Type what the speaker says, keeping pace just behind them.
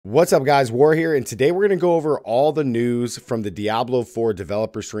What's up, guys? War here, and today we're going to go over all the news from the Diablo 4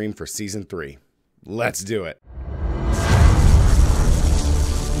 developer stream for Season 3. Let's do it.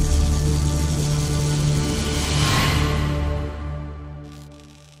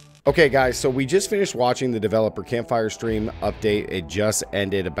 Okay, guys, so we just finished watching the developer Campfire stream update. It just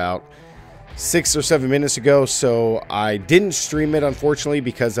ended about 6 or 7 minutes ago, so I didn't stream it, unfortunately,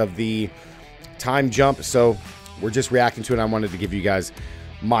 because of the time jump. So we're just reacting to it. I wanted to give you guys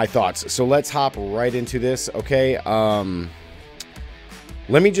my thoughts. So let's hop right into this. Okay,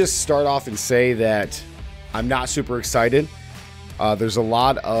 let me just start off and say that I'm not super excited. There's a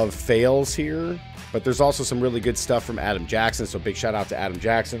lot of fails here, but there's also some really good stuff from Adam Jackson, so big shout out to Adam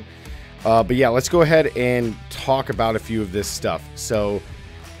Jackson. But yeah, let's go ahead and talk about a few of this stuff. So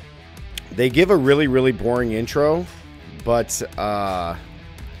they give a really boring intro, but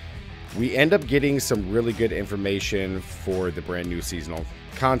we end up getting some really good information for the brand new seasonal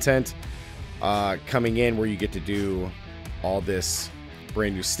content coming in, where you get to do all this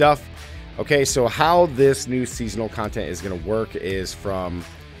brand new stuff. Okay, so how this new seasonal content is going to work is from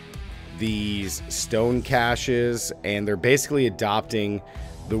these stone caches, and they're basically adopting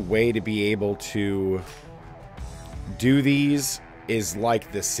the way to be able to do these is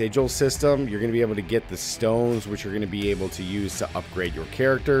like the sigil system. You're going to be able to get the stones, which you're going to be able to use to upgrade your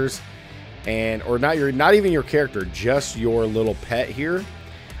characters, and or not even your character, just your little pet here.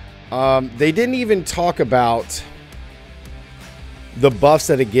 They didn't even talk about the buffs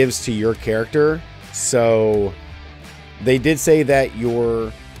that it gives to your character. So they did say that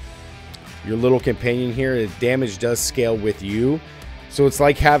your little companion here, the damage does scale with you. So it's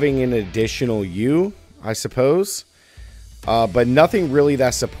like having an additional you, I suppose. But nothing really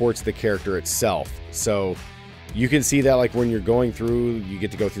that supports the character itself. So you can see that, like, when you're going through, you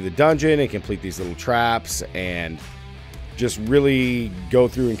get to go through the dungeon and complete these little traps and just really go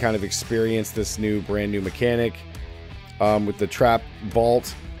through and kind of experience this brand new mechanic with the trap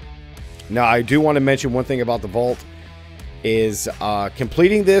vault. Now, I do want to mention one thing about the vault is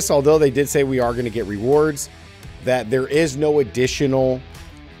completing this, although they did say we are going to get rewards, that there is no additional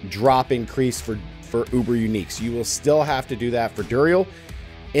drop increase for Uber Uniques. You will still have to do that for Duriel.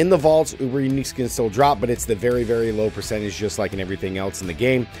 In the vaults, Uber Uniques can still drop, but it's the very low percentage, just like in everything else in the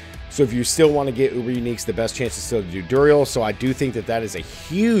game. So if you still want to get Uber Uniques, the best chance is still to do Duriel. So I do think that that is a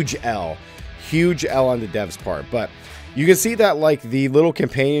huge L on the devs' part. But you can see that, like, the little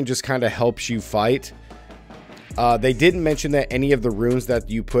companion just kind of helps you fight. They didn't mention that any of the runes that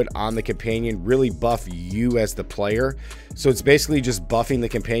you put on the companion really buff you as the player. So it's basically just buffing the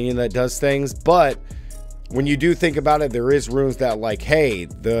companion that does things. But when you do think about it, there is runes that, like, hey,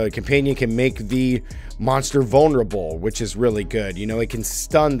 the companion can make the monster vulnerable, which is really good. You know, it can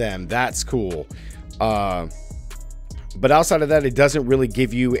stun them. That's cool. But outside of that, it doesn't really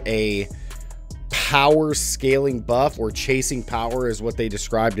give you a power scaling buff, or chasing power is what they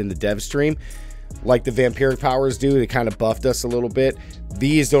described in the dev stream, like the vampiric powers do. They kind of buffed us a little bit.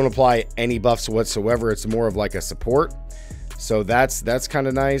 These don't apply any buffs whatsoever. It's more of like a support. So that's kind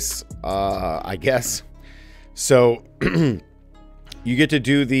of nice, I guess. So you get to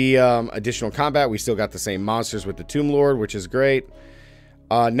do the additional combat. We still got the same monsters with the Tomb Lord, which is great.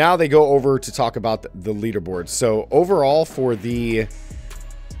 Now they go over to talk about the leaderboard. So overall, for the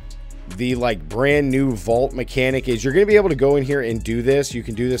like brand new vault mechanic, is you're going to be able to go in here and do this. You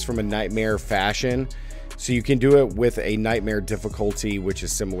can do this from a nightmare fashion. So you can do it with a nightmare difficulty, which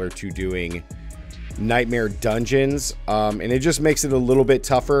is similar to doing nightmare dungeons. And it just makes it a little bit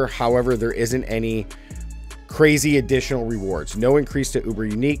tougher. However, there isn't any crazy additional rewards. No increase to Uber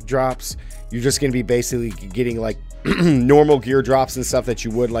Unique drops. You're just going to be basically getting, like, normal gear drops and stuff that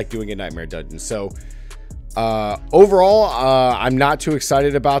you would like doing a nightmare dungeon. So overall, I'm not too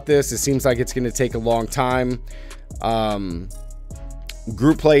excited about this. It seems like it's going to take a long time.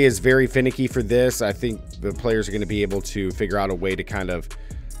 Group play is very finicky for this. I think the players are going to be able to figure out a way to kind of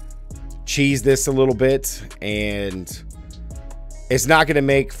cheese this a little bit, and it's not going to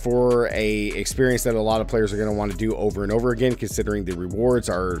make for a experience that a lot of players are going to want to do over and over again, considering the rewards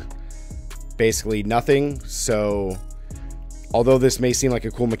are basically nothing. So although this may seem like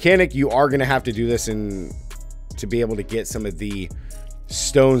a cool mechanic, you are going to have to do this to be able to get some of the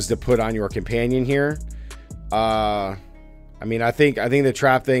stones to put on your companion here. I mean, I think the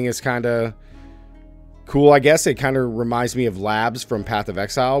trap thing is kind of cool. I guess it kind of reminds me of Labs from Path of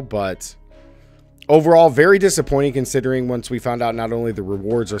Exile, but overall, very disappointing, considering once we found out not only the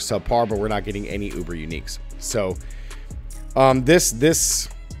rewards are subpar, but we're not getting any Uber Uniques. So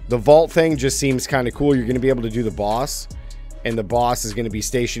the vault thing just seems kind of cool. You're going to be able to do the boss, and the boss is going to be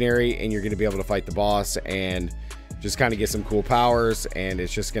stationary, and you're going to be able to fight the boss, and just kind of get some cool powers, and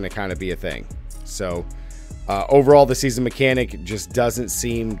it's just going to kind of be a thing. So overall, the season mechanic just doesn't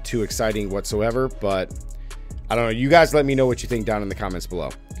seem too exciting whatsoever, but I don't know. You guys let me know what you think down in the comments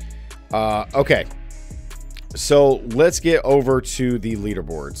below. Okay, so let's get over to the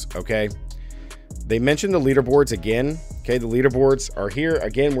leaderboards. Okay, they mentioned the leaderboards again. Okay, the leaderboards are here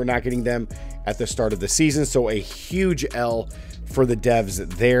again. We're not getting them at the start of the season, so a huge L for the devs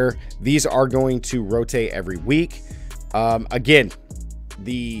there. These are going to rotate every week. Again,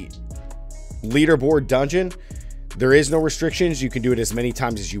 the leaderboard dungeon, there is no restrictions. You can do it as many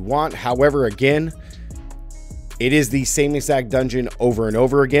times as you want. However, again, it is the same exact dungeon over and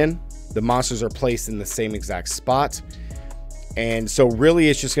over again. The monsters are placed in the same exact spot, and so really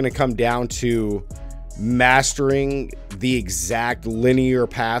it's just going to come down to mastering the exact linear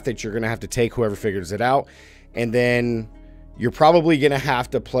path that you're going to have to take, whoever figures it out. And then you're probably going to have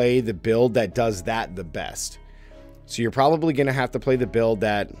to play the build that does that the best. So you're probably going to have to play the build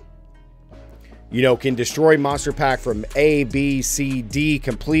that, you know, can destroy monster pack from A, B, C, D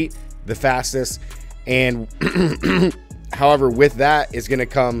complete the fastest. And however, with that is going to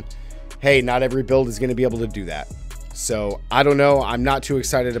come, hey, not every build is going to be able to do that. So I don't know. I'm not too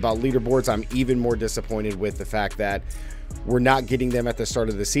excited about leaderboards. I'm even more disappointed with the fact that we're not getting them at the start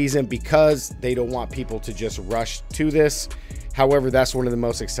of the season because they don't want people to just rush to this. However, that's one of the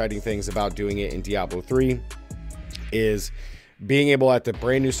most exciting things about doing it in Diablo 3 is being able at the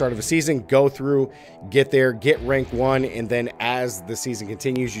brand new start of a season, go through, get there, get rank 1, and then as the season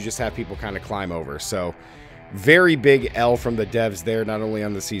continues, you just have people kind of climb over. So very big L from the devs there, not only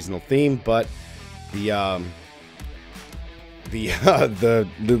on the seasonal theme, but the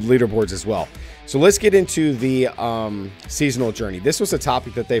leaderboards as well. So let's get into the seasonal journey. This was a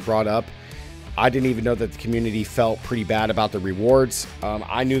topic that they brought up. I didn't even know that the community felt pretty bad about the rewards.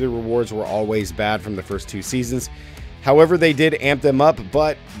 I knew the rewards were always bad from the first 2 seasons. However, they did amp them up,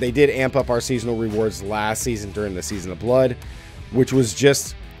 but they did amp up our seasonal rewards last season during the Season of Blood, which was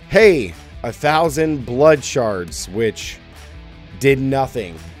just, hey, 1,000 blood shards, which did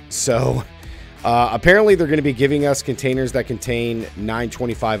nothing. So apparently they're going to be giving us containers that contain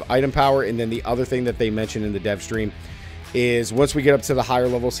 925 item power. And then the other thing that they mentioned in the dev stream is once we get up to the higher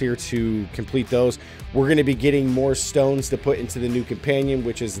levels here to complete those, we're going to be getting more stones to put into the new companion,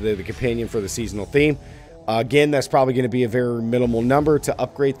 which is the companion for the seasonal theme. Again, that's probably going to be a very minimal number to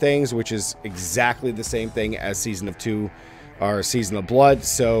upgrade things, which is exactly the same thing as Season of 2 or Season of Blood.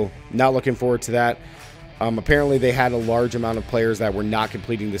 So not looking forward to that. Apparently they had a large amount of players that were not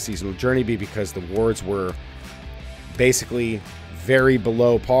completing the seasonal journey because the wards were basically very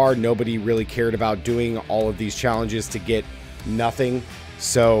below par. Nobody really cared about doing all of these challenges to get nothing.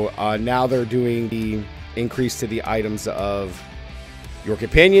 So now they're doing the increase to the items of your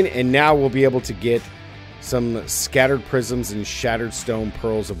companion, and now we'll be able to get some scattered prisms and shattered stone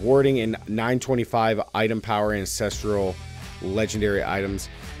pearls of warding and 925 item power ancestral legendary items.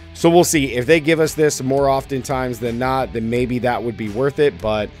 So we'll see if they give us this more oftentimes than not, then maybe that would be worth it.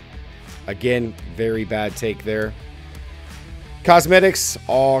 But again, very bad take there. Cosmetics,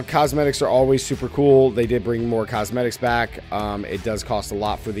 all cosmetics are always super cool. They did bring more cosmetics back. It does cost a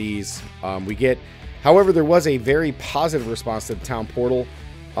lot for these. However, there was a very positive response to the town portal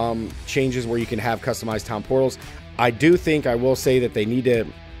changes where you can have customized town portals. I do think, I will say that they need to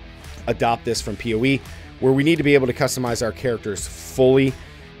adopt this from PoE, where we need to be able to customize our characters fully,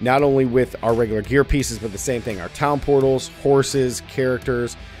 not only with our regular gear pieces, but the same thing, our town portals, horses,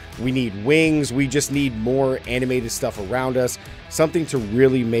 characters. We need wings. We just need more animated stuff around us, something to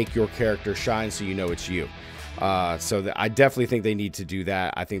really make your character shine so you know it's you. So I definitely think they need to do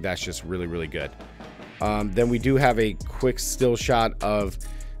that. I think that's just really, really good. Then we do have a quick still shot of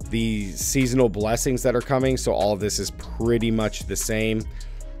the seasonal blessings that are coming. So all of this is pretty much the same.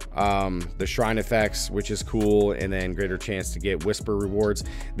 The shrine effects, which is cool, and then greater chance to get whisper rewards.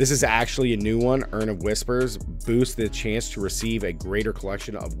 This is actually a new one. Urn of Whispers boosts the chance to receive a greater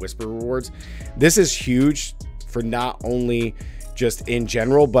collection of whisper rewards. This is huge for not only just in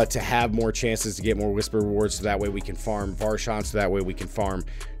general, but to have more chances to get more whisper rewards, so that way we can farm Varshan, so that way we can farm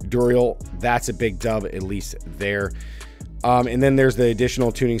Duriel. That's a big dub, at least there. And then there's the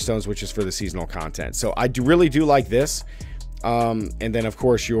additional tuning stones, which is for the seasonal content. So I really do like this. And then of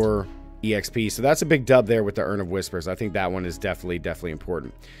course your EXP. So that's a big dub there with the Urn of Whispers. I think that one is definitely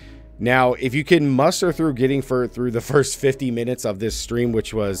important. Now, if you can muster through getting through the first 50 minutes of this stream,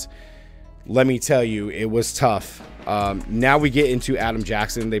 which was, let me tell you, it was tough. Now we get into Adam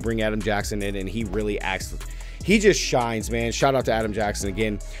Jackson. They bring Adam Jackson in, and he really acts. He just shines, man. Shout out to Adam Jackson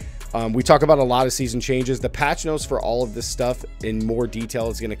again We talk about a lot of season changes. The patch notes for all of this stuff in more detail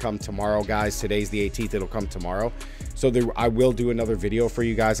is going to come tomorrow, guys. Today's the 18th. It'll come tomorrow. So I will do another video for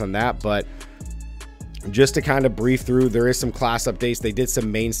you guys on that. But just to kind of brief through, there is some class updates. They did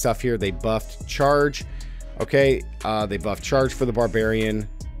some main stuff here. They buffed charge. Okay. They buffed charge for the barbarian.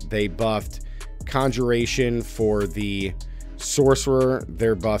 They buffed conjuration for the sorcerer.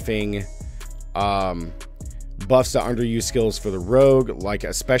 They're buffing buffs to underused skills for the rogue, like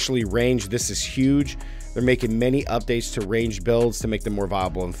especially range. This is huge. They're making many updates to ranged builds to make them more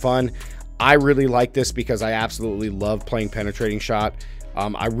viable and fun. I really like this because I absolutely love playing penetrating shot.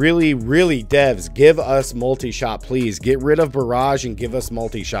 I really devs, give us multi-shot, please. Get rid of barrage and give us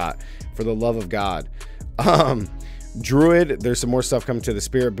multi-shot, for the love of God. Druid, there's some more stuff coming to the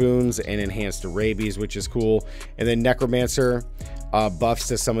spirit boons and enhanced to rabies, which is cool. And then necromancer buffs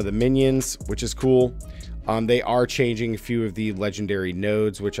to some of the minions, which is cool. They are changing a few of the legendary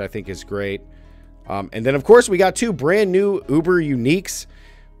nodes, which I think is great. And then of course we got 2 brand new uber uniques,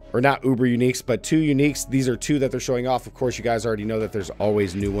 or not uber uniques, but 2 uniques. These are 2 that they're showing off. Of course, you guys already know that there's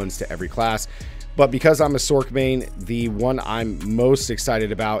always new ones to every class, but because I'm a Sorc main, the one I'm most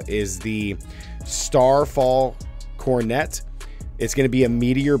excited about is the Starfall Cornet. It's going to be a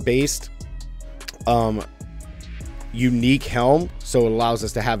meteor based unique helm, so it allows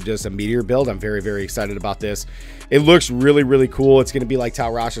us to have just a meteor build. I'm very excited about this. It looks really cool. It's going to be like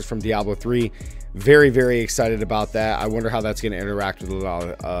Talrash's from Diablo 3. Very excited about that. I wonder how that's going to interact with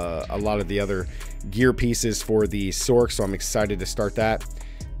a lot of the other gear pieces for the Sorc, so I'm excited to start that.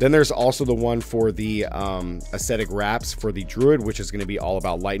 Then there's also the one for the aesthetic wraps for the druid, which is going to be all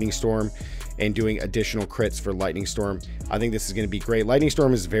about lightning storm and doing additional crits for lightning storm. I think this is going to be great. Lightning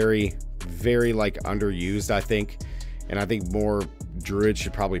storm is very like underused, I think. And I think more druids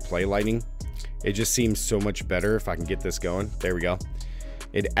should probably play lightning. It just seems so much better. If I can get this going. There we go.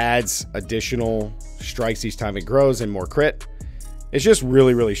 It adds additional strikes each time it grows and more crit. It's just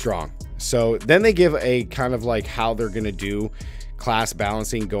really strong. So then they give a kind of like how they're going to do class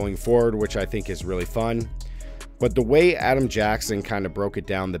balancing going forward, which I think is really fun. But the way Adam Jackson kind of broke it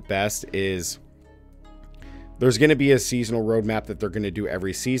down the best is there's going to be a seasonal roadmap that they're going to do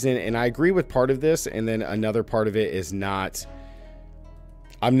every season. And I agree with part of this. And then another part of it is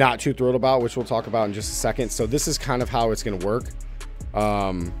I'm not too thrilled about, which we'll talk about in just a second. So this is kind of how it's going to work.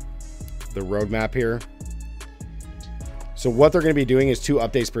 The roadmap here. So what they're going to be doing is 2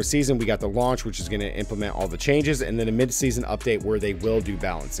 updates per season. We got the launch, which is going to implement all the changes, and then a mid-season update where they will do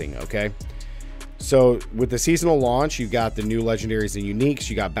balancing. Okay. So with the seasonal launch, you got the new legendaries and uniques.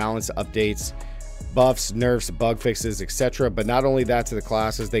 You got balance updates, buffs, nerfs, bug fixes, etc. But not only that to the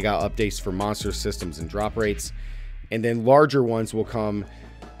classes, they got updates for monster systems and drop rates. And then larger ones will come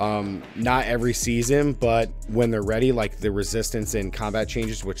not every season, but when they're ready, like the resistance and combat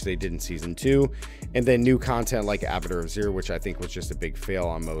changes, which they did in season 2. And then new content like Avatar of Zero, which I think was just a big fail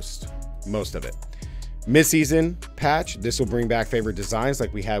on most of it. Mid-season patch, this will bring back favorite designs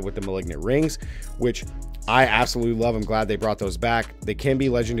like we had with the Malignant Rings, which I absolutely love. I'm glad they brought those back. They can be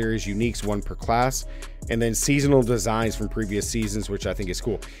legendaries, uniques, 1 per class, and then seasonal designs from previous seasons, which I think is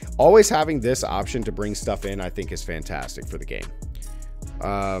cool. Always having this option to bring stuff in, I think, is fantastic for the game.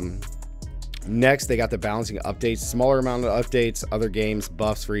 Next, they got the balancing updates, smaller amount of updates, other games,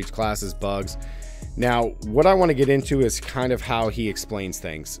 buffs for each classes, bugs. Now, what I want to get into is kind of how he explains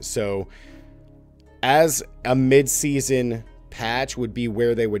things. So, as a mid-season patch would be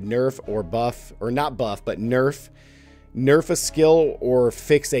where they would nerf or buff, or not buff, but nerf a skill or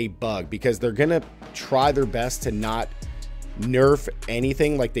fix a bug, because they're gonna try their best to not nerf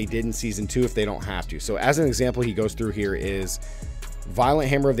anything like they did in season 2 if they don't have to. So as an example, he goes through here is Violent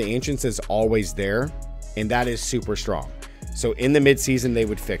Hammer of the Ancients is always there, and that is super strong. So in the mid-season, they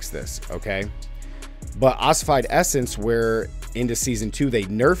would fix this, okay? But Ossified Essence, where into season 2 they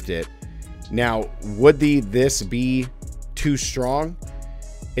nerfed it. Now, would this be too strong?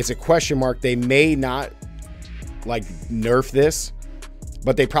 It's a question mark. They may not like nerf this,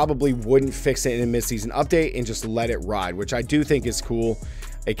 but they probably wouldn't fix it in a mid-season update and just let it ride, which I do think is cool.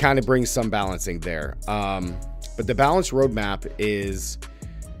 It kind of brings some balancing there. But the balance roadmap is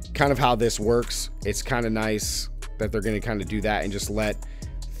kind of how this works. It's kind of nice that they're going to kind of do that and just let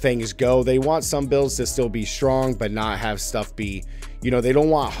things go. They want some builds to still be strong, but not have stuff be, you know, they don't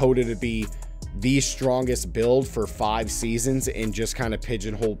want Hoda to be the strongest build for 5 seasons and just kind of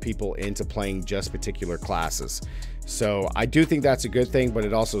pigeonhole people into playing just particular classes. So I do think that's a good thing, but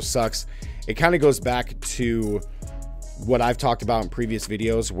it also sucks. It kind of goes back to what I've talked about in previous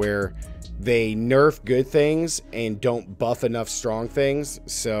videos where they nerf good things and don't buff enough strong things.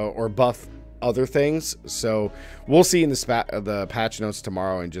 So, or buff other things. So we'll see in the patch notes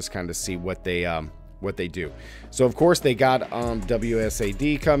tomorrow and just kind of see what they do. So of course they got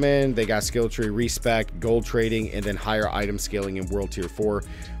WSAD come in, they got skill tree respec, gold trading, and then higher item scaling in world tier 4,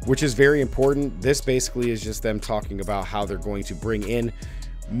 which is very important. This basically is just them talking about how they're going to bring in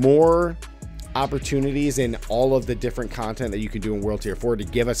more opportunities in all of the different content that you can do in world tier 4 to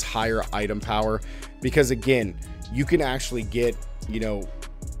give us higher item power, because again, you can actually get, you know,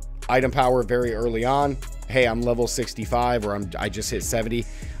 item power very early on. Hey, I'm level 65, or I just hit 70.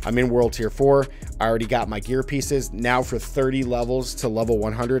 I'm in world tier 4. I already got my gear pieces. Now for 30 levels to level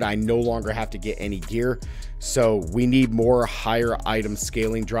 100, I no longer have to get any gear. So we need more higher item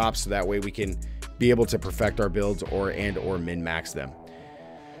scaling drops, so that way we can be able to perfect our builds or min-max them.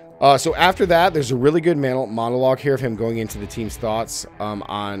 So after that, there's a really good monologue here of him going into the team's thoughts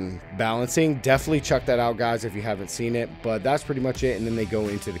on balancing. Definitely check that out, guys, if you haven't seen it. But that's pretty much it. And then they go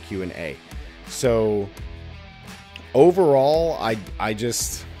into the Q&A. So overall, I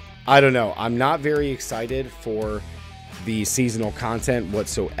don't know. I'm not very excited for the seasonal content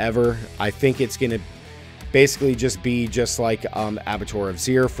whatsoever. I think it's going to basically just be just like Abattoir of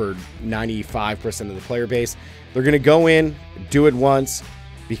Zir for 95% of the player base. They're going to go in, do it once,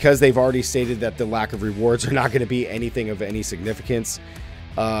 because they've already stated that the lack of rewards are not going to be anything of any significance.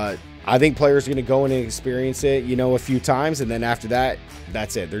 I think players are going to go in and experience it, you know, a few times, and then after that,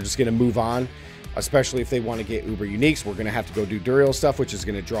 that's it. They're just going to move on, especially if they want to get uber uniques. We're going to have to go do Duriel stuff, which is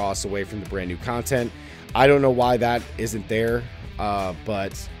going to draw us away from the brand new content. I don't know why that isn't there,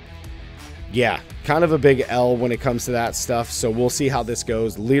 but yeah, kind of a big L when it comes to that stuff. So we'll see how this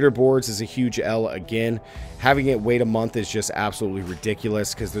goes. Leaderboards is a huge L again. Having it wait a month is just absolutely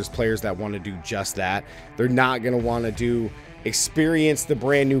ridiculous, because there's players that want to do just that. They're not going to want to experience the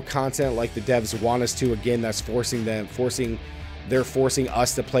brand new content like the devs want us to. Again, that's they're forcing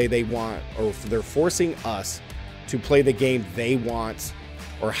us to play they're forcing us to play the game they want,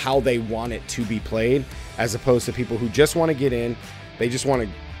 or how they want it to be played, as opposed to people who just want to get in. They just want to,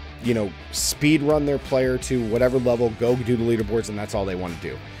 you know, speed run their player to whatever level, go do the leaderboards, and that's all they want to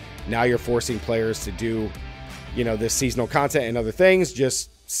do. Now you're forcing players to do, you know, this seasonal content and other things, just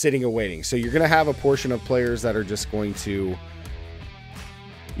sitting and waiting. So you're going to have a portion of players that are just going to,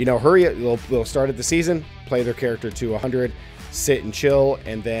 you know, hurry it. They'll start at the season, play their character to 100, sit and chill,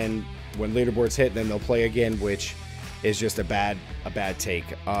 and then when leaderboards hit, then they'll play again, which is just a bad take.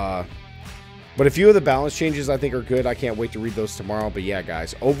 But a few of the balance changes I think are good. I can't wait to read those tomorrow. But yeah,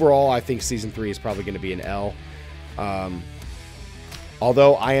 guys, overall, I think Season 3 is probably going to be an L.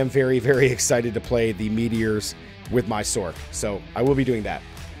 Although I am very, very excited to play the Meteors with my Sork. So I will be doing that.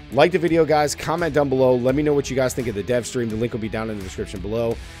 Like the video, guys. Comment down below. Let me know what you guys think of the dev stream. The link will be down in the description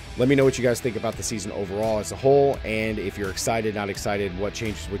below. Let me know what you guys think about the season overall as a whole. And if you're excited, not excited, what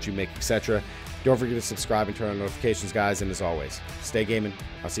changes would you make, etc. Don't forget to subscribe and turn on notifications, guys. And as always, stay gaming.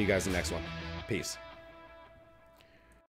 I'll see you guys in the next one. Peace.